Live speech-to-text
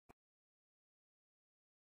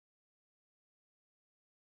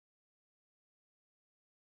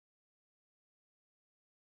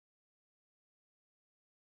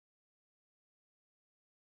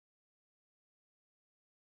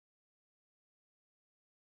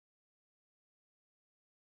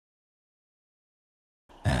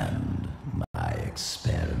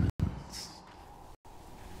experiments.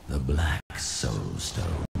 The Black Soul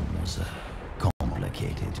Stone was a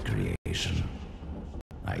complicated creation.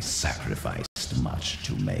 I sacrificed much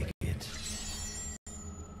to make it.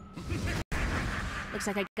 Looks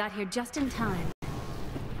like I got here just in time.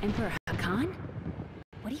 Emperor Hakan?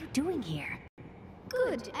 What are you doing here?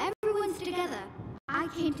 Good, everyone's together. I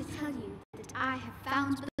came to tell you that I have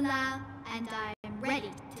found Bilal, and I am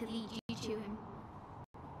ready to lead you to him.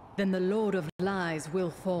 Then the Lord of Lies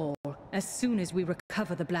will fall as soon as we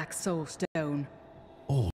recover the Black Soul Stone.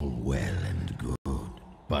 All well and good,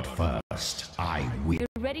 but first I will.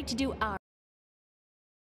 We're ready to do our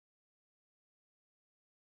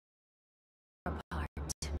part.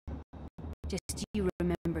 Just you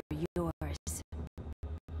remember yours.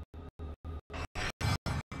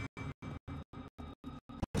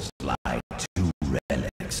 Like two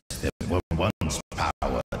relics that were once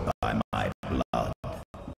powered by my blood.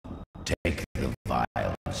 Take the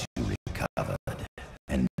vials you recovered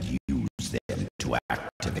and use them to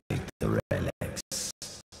activate the relics.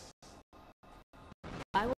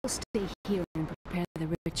 I will stay here and prepare the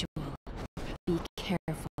ritual. Be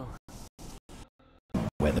careful.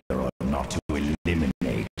 Whether or not to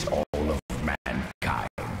eliminate all of mankind,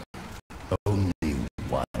 only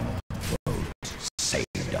one vote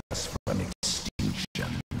saved us from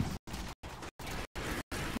extinction.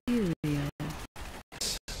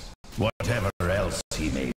 Whatever else he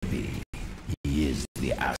may be, he is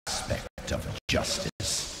the aspect of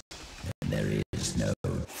justice, and there is no...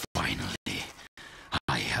 Finally,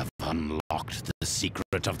 I have unlocked the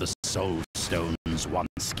secret of the Soul Stones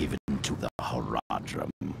once given to the Horadrim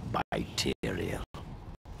by Tyrael.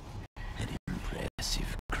 An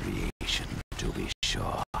impressive creation, to be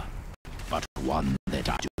sure, but one that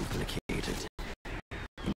I duplicated,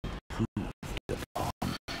 improved upon.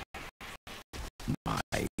 My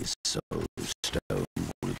Soul Stone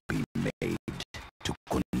will be made to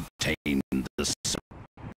contain the soul.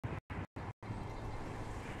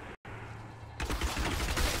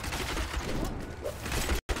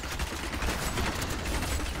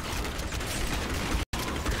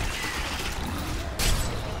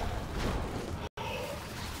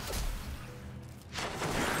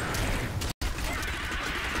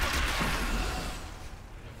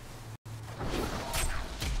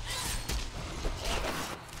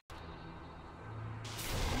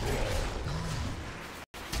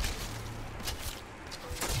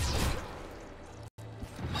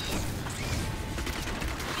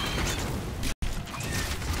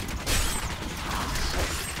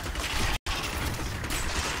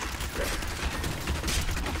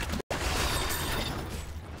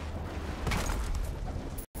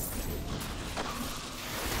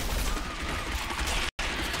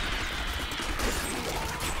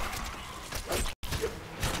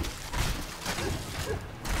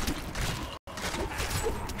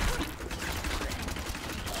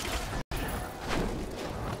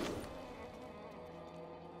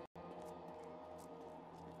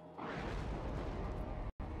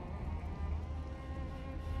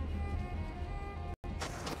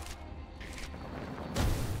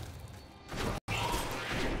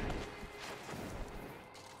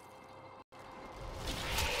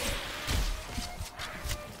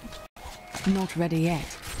 Not ready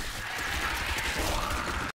yet.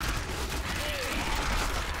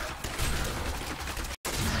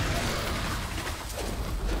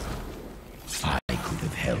 I could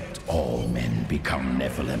have helped all men become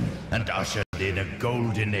Nephilim and ushered in a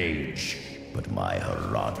golden age. But my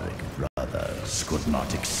Horadric brothers could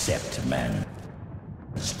not accept man's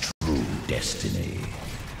true destiny.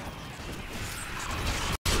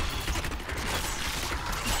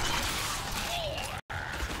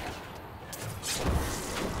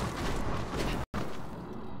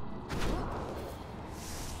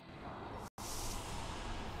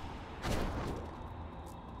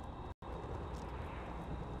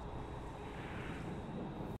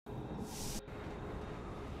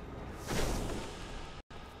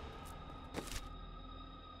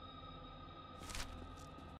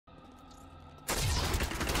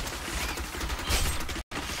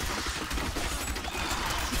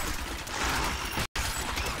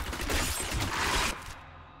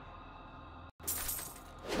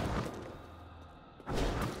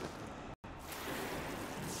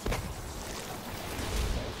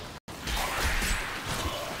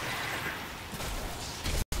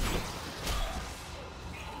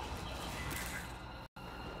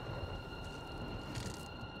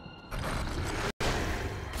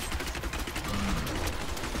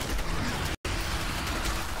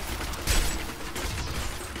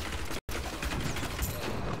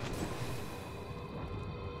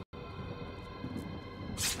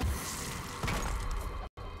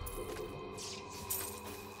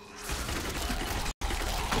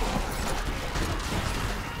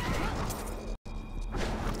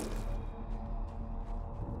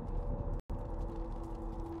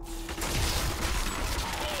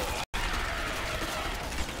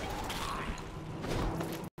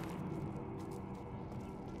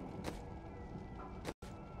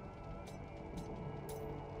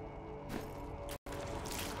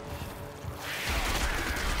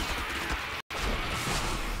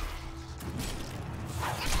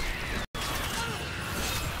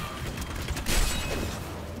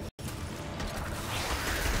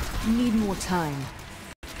 Need more time.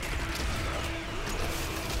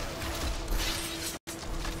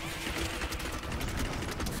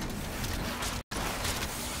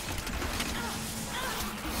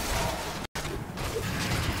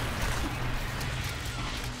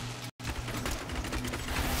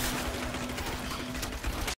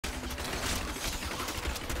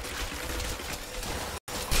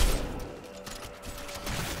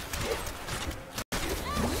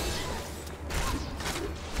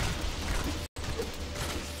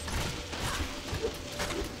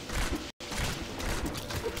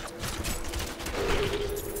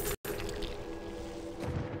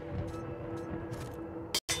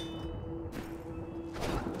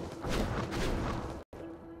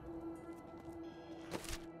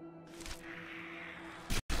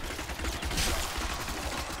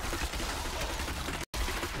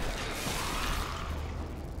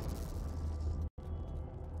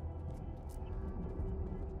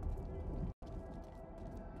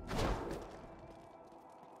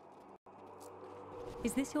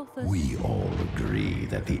 Is this your first? We all agree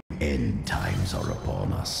that the end times are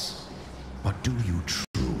upon us. But do you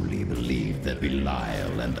truly believe that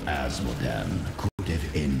Belial and Asmodan could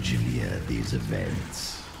have engineered these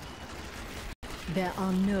events? There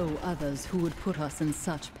are no others who would put us in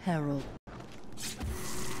such peril.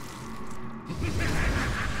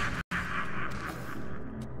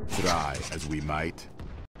 Try as we might,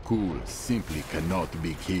 Kul simply cannot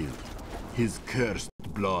be killed. His cursed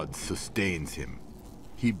blood sustains him.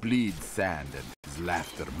 He bleeds sand and his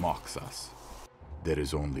laughter mocks us. There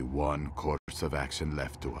is only one course of action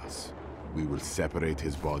left to us. We will separate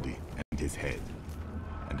his body and his head,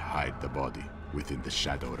 and hide the body within the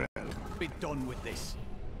Shadow Realm. Be done with this.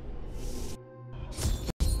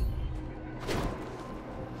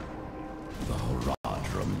 The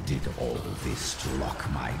Horadrim did all this to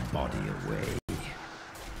lock my body away.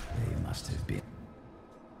 They must have been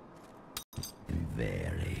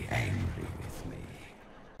very angry with me.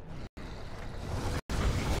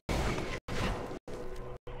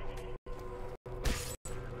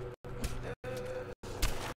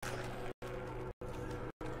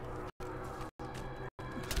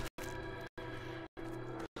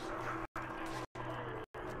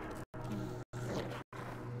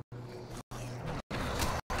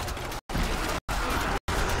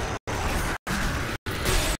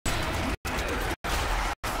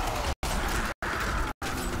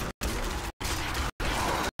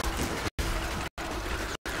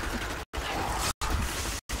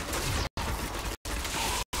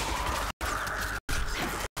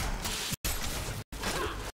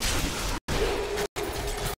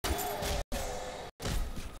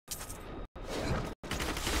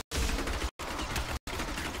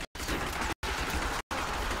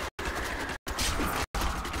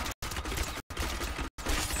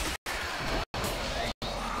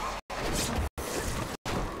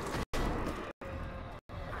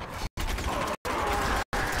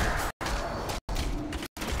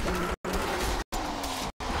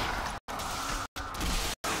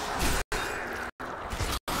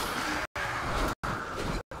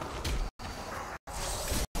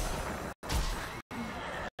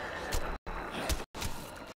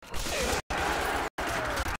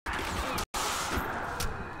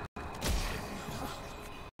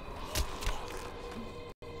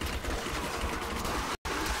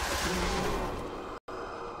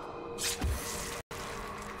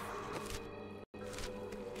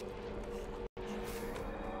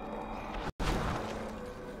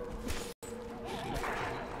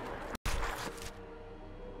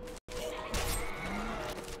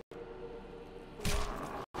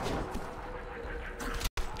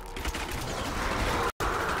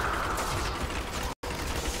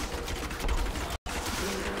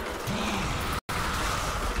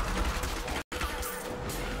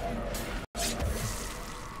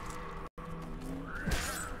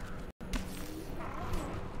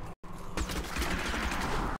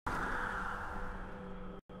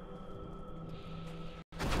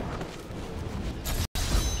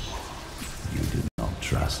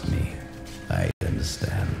 Trust me, I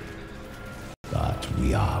understand. But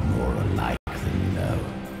we are more alike than you know.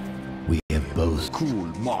 We have both... Kul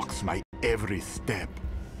mocks my every step.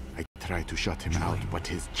 I try to shut him out, but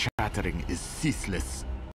his chattering is ceaseless.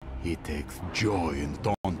 He takes joy in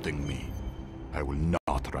taunting me. I will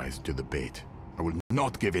not rise to the bait. I will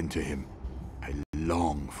not give in to him. I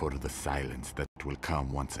long for the silence that will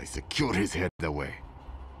come once I secure his head away.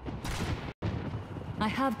 I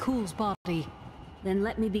have Kul's body. Then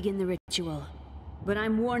let me begin the ritual. But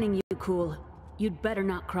I'm warning you, Kul. You'd better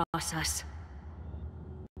not cross us.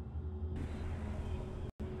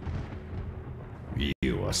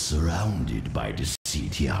 You are surrounded by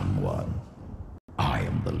deceit, young one. I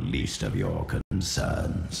am the least of your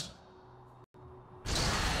concerns.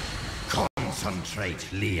 Concentrate,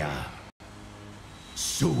 Leah.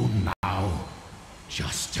 Soon now.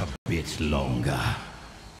 Just a bit longer.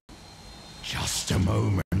 Just a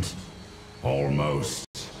moment. Almost.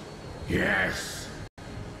 Yes.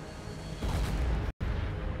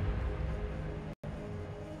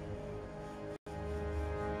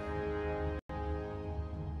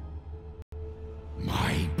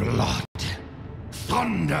 My blood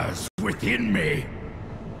thunders within me.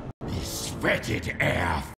 This fetid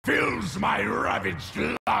air fills my ravaged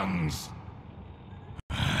lungs.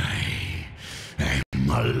 I am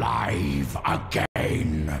alive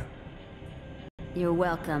again. You're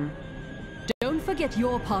welcome. Don't forget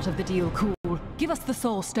your part of the deal, Cool. Give us the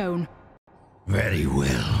Soul Stone. Very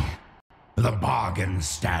well. The bargain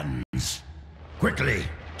stands. Quickly,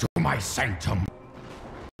 to my sanctum.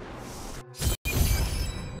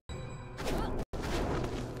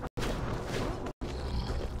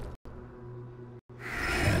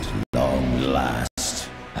 At long last,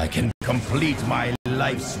 I can complete my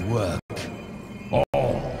life's work.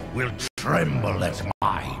 All will tremble at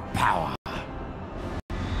my power.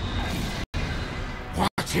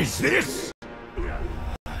 What is this?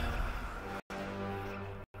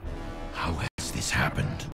 How has this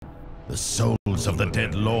happened? The souls of the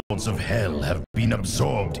dead lords of hell have been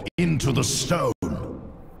absorbed into the stone.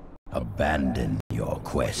 Abandon your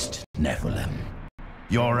quest, Nephilim.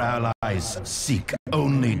 Your allies seek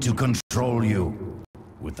only to control you.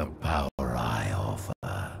 With the power I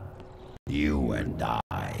offer, you and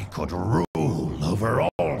I could rule over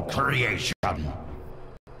all creation.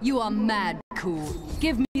 You are mad, Cool.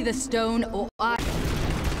 Give me the stone or I...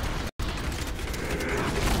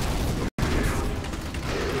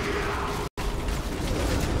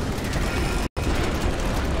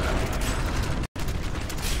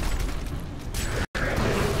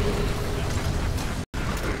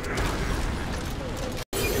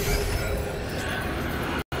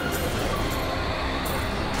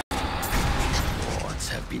 Wards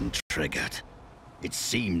have been triggered. It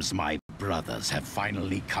seems my brothers have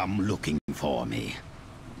finally come looking for me.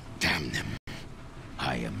 Damn them.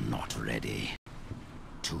 I am not ready.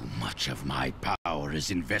 Too much of my power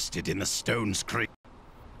is invested in the stone's creation.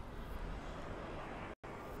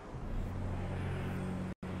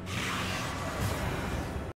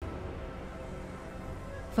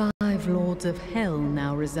 Five lords of hell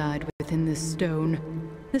now reside within this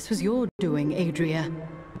stone. This was your doing, Adria.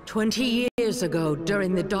 20 years ago,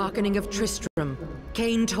 during the darkening of Tristram,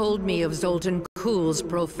 Cain told me of Zoltan Kuhl's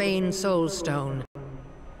profane soul stone.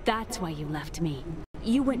 That's why you left me.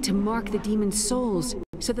 You went to mark the demon's souls,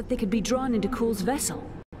 so that they could be drawn into Kuhl's vessel.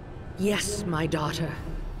 Yes, my daughter.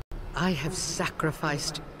 I have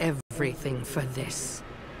sacrificed everything for this.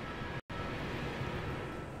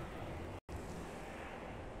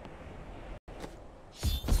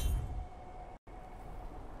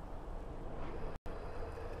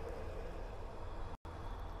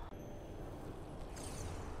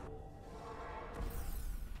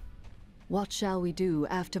 What shall we do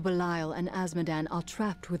after Belial and Azmodan are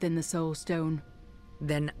trapped within the Soul Stone?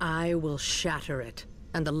 Then I will shatter it,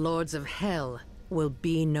 and the lords of hell will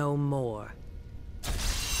be no more.